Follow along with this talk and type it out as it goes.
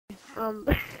um,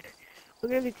 we're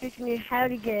gonna be teaching you how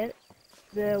to get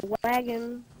the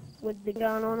wagon with the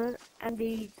gun on it and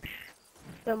the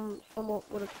somewhat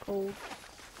what it's called.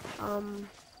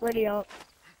 Ready up.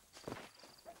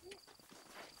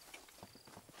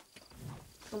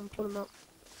 Put him up.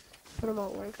 Put him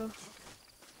up, wanker.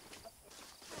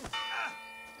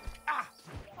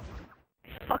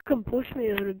 Fucking push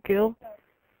me, little girl.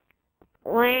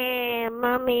 Wah,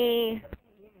 mommy.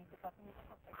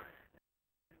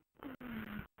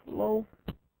 Lol.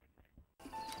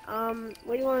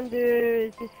 What you want to do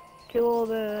is just kill all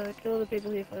the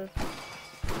people here first.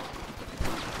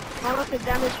 Try not to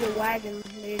damage your wagon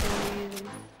that you're going to be using.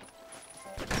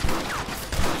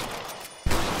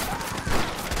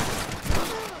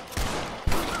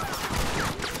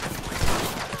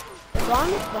 The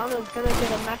gun is gonna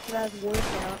get a massive ass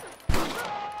workout.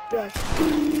 Just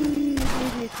using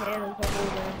his hands all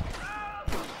there.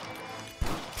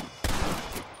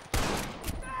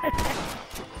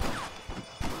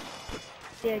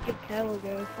 Yeah, give Cal a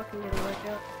go. Fucking get a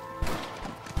workout.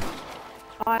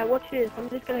 Alright, watch this. I'm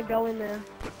just gonna go in there.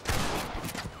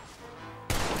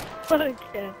 I don't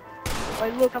care.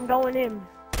 Wait, look, I'm going in.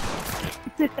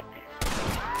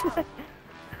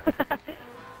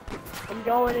 I'm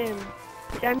going in.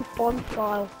 James Bond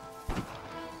style.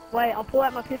 Wait, I'll pull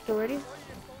out my pistol, ready?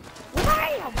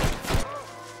 Wham!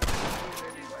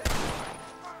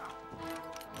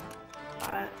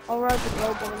 Alright, I'll ride the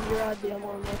robot and you ride the other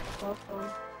one next time.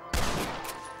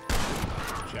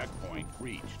 Checkpoint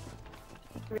reached.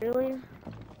 Really?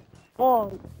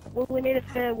 Oh, well, we need a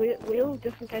spare wheel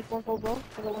just in case one falls off.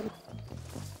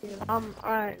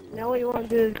 Alright, now what you want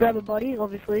to do is grab a buddy,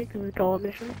 obviously, because it's a co-op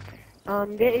mission.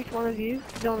 Get each one of you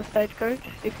to go on a stagecoach,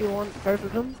 if you want both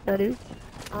of them, that is.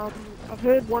 I've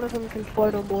heard one of them can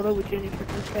float on water, which any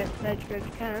freaking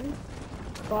stagecoach can.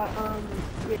 But,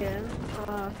 yeah,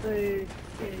 so, yeah,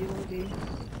 you want to be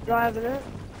driving it.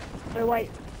 So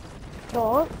wait,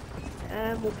 stop,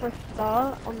 and we'll press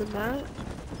start on the map,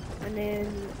 and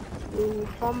then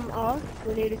from us,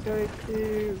 we need to go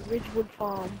to Ridgewood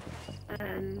Farm,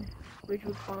 and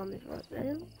Ridgewood Farm is right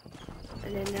there.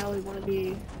 And then now we want to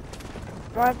be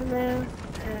driving there,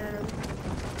 and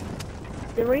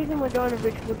the reason we're going to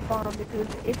Ridgewood Farm because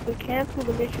if we cancel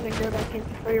the mission and go back into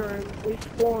free roam, we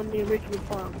spawn near Ridgewood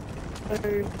Farm. So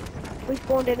if we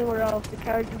spawned anywhere else, the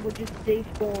character would just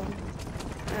despawn.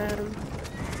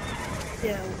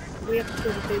 Yeah, we have to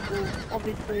kill the people,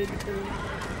 obviously, because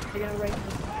they're gonna race us.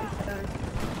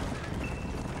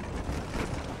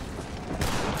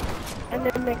 And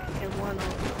then Mexican, why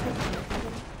not?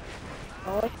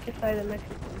 Oh, let's just say the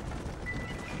Mexican.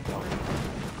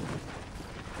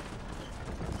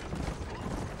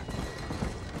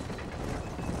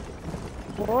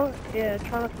 What? Yeah,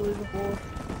 try not to lose a horse.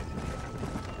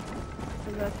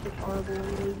 Because that's just horrible when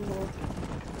you lose a horse.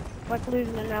 It's like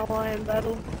losing an ally in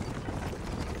battle.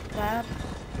 Sad.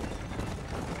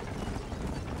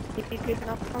 If you're keeping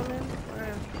up on him,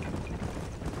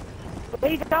 where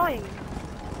are you going?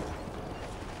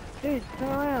 Dude, turn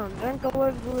around. Don't go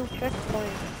over the little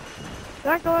checkpoint.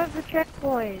 Don't go over the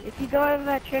checkpoint. If you go over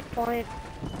that checkpoint,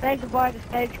 say goodbye to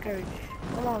stagecoach.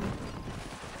 Come on.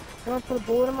 You want to put a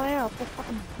bullet in my ass? Put a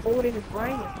fucking bullet in his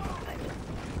brain.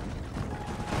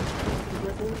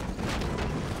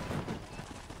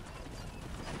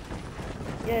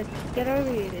 Yeah, just get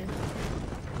over here then.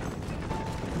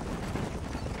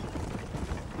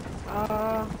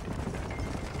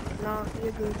 No,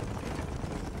 you're good.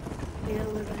 You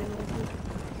don't live anymore.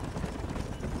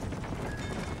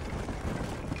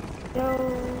 So,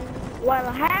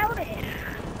 well, howdy.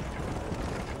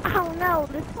 Oh no,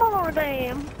 there's more of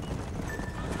them.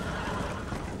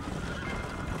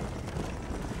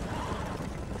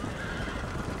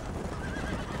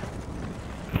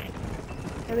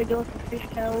 Here we go, some fish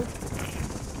tails.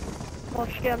 Oh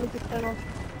shit, I missed the turn off.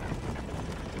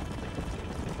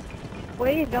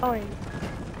 Where are you going?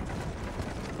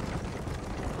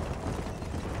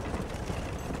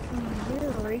 You're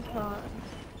a retard.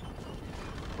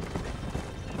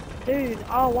 Dude,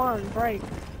 R1, brakes.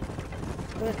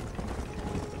 But,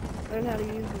 learn how to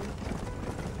use them.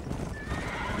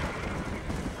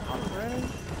 Alright.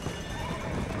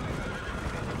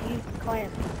 Use the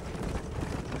clamp.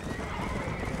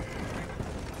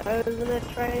 Over the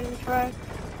train tracks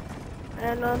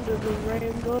and under the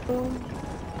rainbow.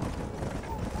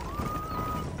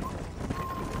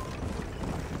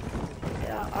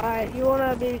 Yeah, alright, you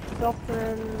wanna be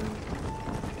stopping.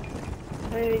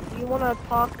 So you wanna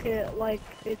park it like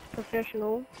it's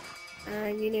professional,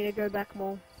 and you need to go back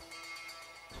more.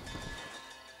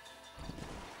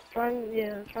 Try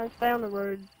and stay on the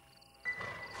road.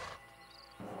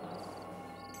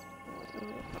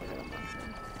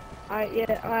 Alright,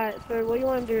 yeah, alright, so what you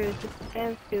want to do is just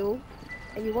stand still,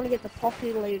 and you want to get the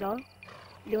posse leader.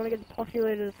 You want to get the posse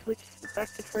leader to switch back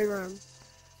to free roam.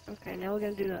 Okay, now we're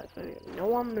going to do that, so no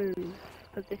one moves.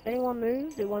 Because if anyone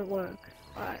moves, it won't work.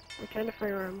 Alright, return to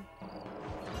free roam.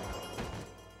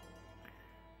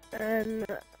 And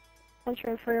once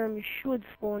you're in free roam, you should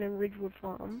spawn in Ridgewood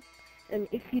Farm. And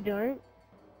if you don't,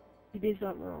 you did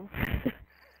something wrong.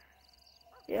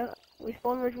 Yeah, we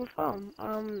spawned in Ridgewood Farm.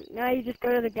 Now you just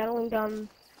go to the Gatling gun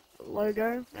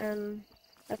logo, and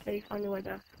that's how you find your way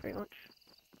back, pretty much.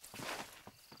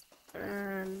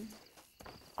 And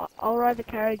I'll ride the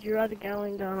carriage, you ride the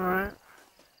Gatling gun, alright?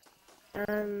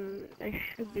 And they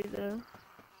should be there.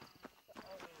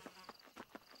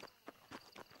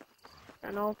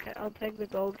 And I'll take the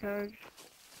gold carriage.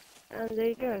 And there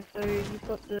you go. So you've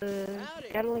got the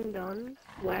Gatling gun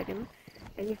wagon,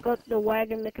 and you've got the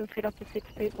wagon that can fit up to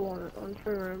 6 people on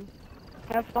free room.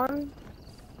 Have fun.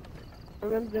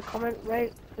 Remember to comment,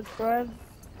 rate, subscribe.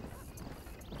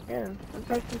 Yeah, and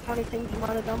post some funny things you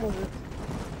might have done with it.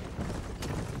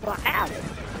 But howdy!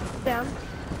 Down.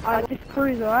 Alright, just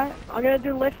cruise, alright? I'm gonna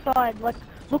do left side. Like,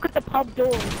 look at the pub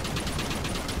door.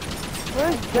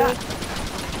 Where's Jack?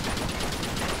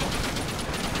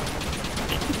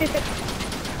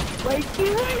 Wakey!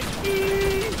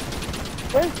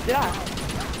 Where's Jack?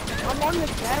 I'm on the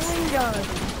Gatling gun.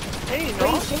 Hey, you Where do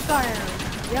you know? think I am?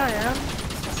 Yeah, I am.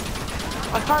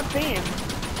 I can't see him.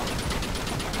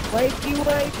 Wakey,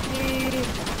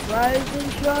 rise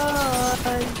and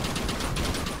shine.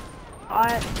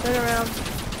 Alright, turn around.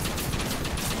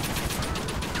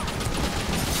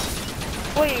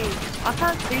 Wait, I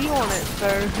can't see you on it, so...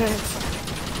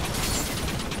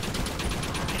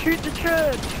 Shoot the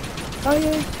church! I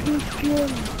am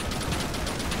Christian!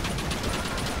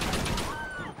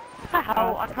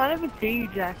 How? I can't even see you,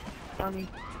 Jack. It's funny.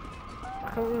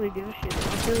 I don't really give a shit.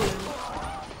 I'm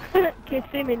doing it. Can't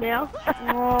see me now?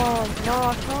 Oh, no,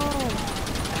 I can't.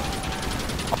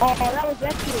 Oh, that was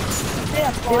epic. You see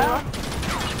that fire?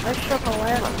 That's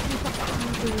chocolate.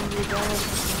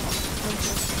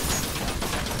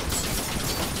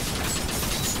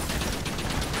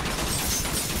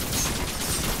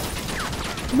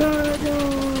 Murder!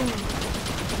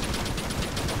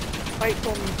 Wait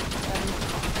for me.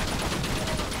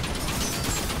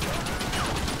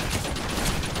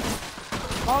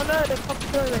 Oh no, the cop's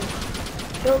coming.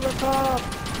 Kill the cop.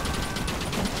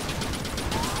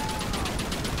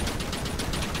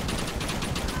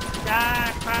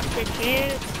 Die, crack the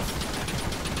kid.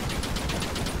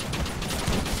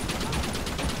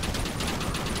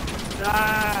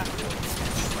 Die.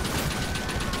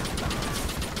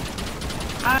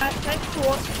 Thanks for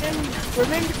watching.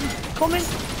 Remember to comment,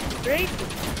 rate,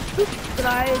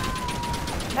 subscribe.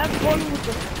 Have fun with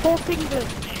the talking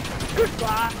English.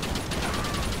 Goodbye.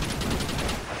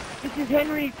 This is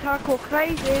Henry Taco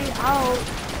Crazy out.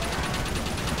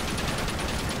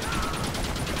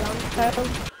 Downstairs.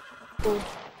 Cool.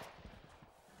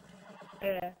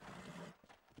 Yeah.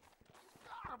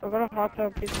 I got a hot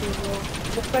tub PC as well.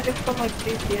 Looks like it's from like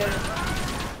GTA.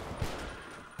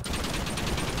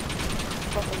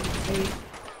 Fucking hate.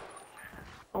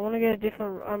 I wanna get a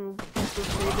different or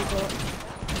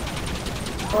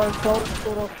a gold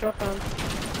sort of shotgun.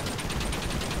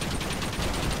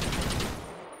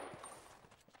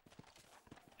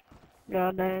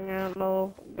 God dang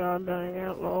outlaw, god dang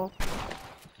outlaw.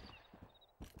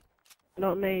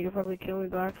 Not me, you'll probably kill me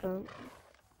by accident.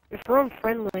 If we're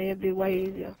unfriendly, it'd be way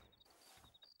easier.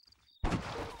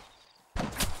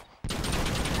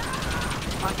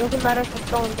 It doesn't matter if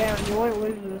it's going down, you won't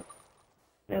lose it.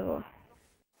 Never.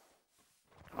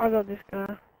 I got this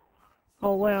guy.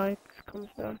 Oh wow, he comes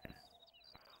back.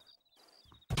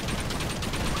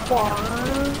 What?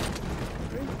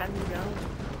 Where's that going?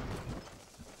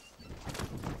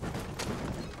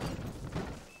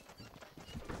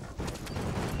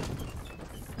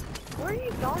 Where are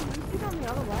you going? You should go the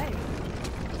other way.